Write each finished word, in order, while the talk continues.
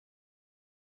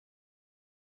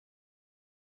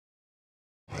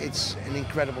it's an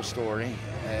incredible story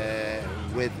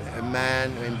with a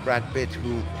man in Brad Pitt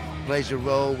who plays a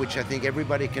role which I think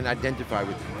everybody can identify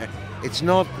with. It's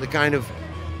not the kind of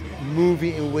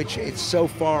movie in which it's so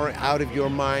far out of your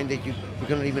mind that you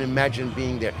cannot even imagine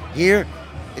being there. Here,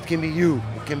 it can be you,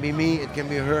 it can be me, it can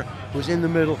be her, who's in the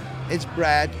middle. It's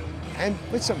Brad, and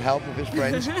with some help of his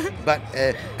friends. But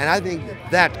and I think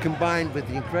that combined with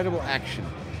the incredible action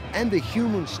and the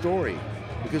human story,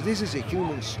 because this is a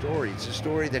human story. It's a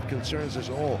story that concerns us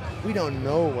all. We don't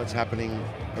know what's happening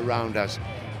around us,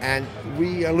 and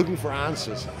we are looking for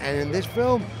answers. And in this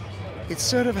film, it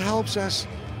sort of helps us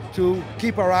to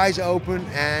keep our eyes open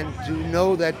and to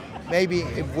know that maybe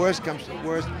if worst comes to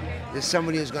worst, there's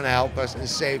somebody who's going to help us and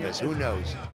save us. Who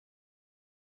knows?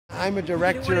 I'm a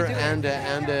director and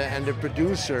a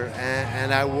producer,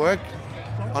 and I worked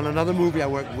on another movie. I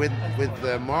worked with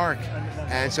Mark,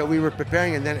 and so we were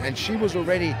preparing, and she was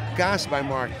already cast by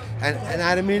Mark, and I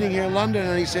had a meeting here in London,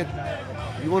 and he said,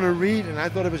 "You want to read?" And I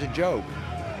thought it was a joke,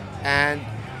 and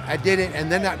I did it, and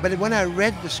then but when I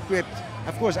read the script,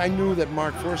 of course I knew that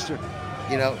Mark Forster,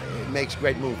 makes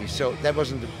great movies, so that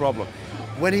wasn't the problem.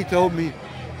 When he told me,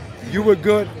 "You were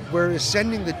good, we're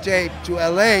sending the tape to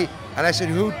LA," and I said,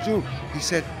 "Who to?" He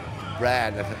said,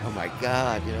 "Brad." I thought, oh my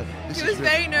God, He was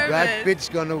very nervous. Brad Pitt's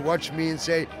gonna watch me and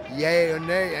say yay or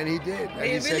nay, and he did. And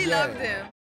he really loved him.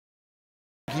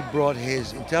 He brought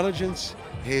his intelligence,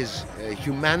 his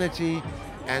humanity,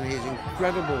 and his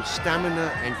incredible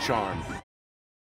stamina and charm.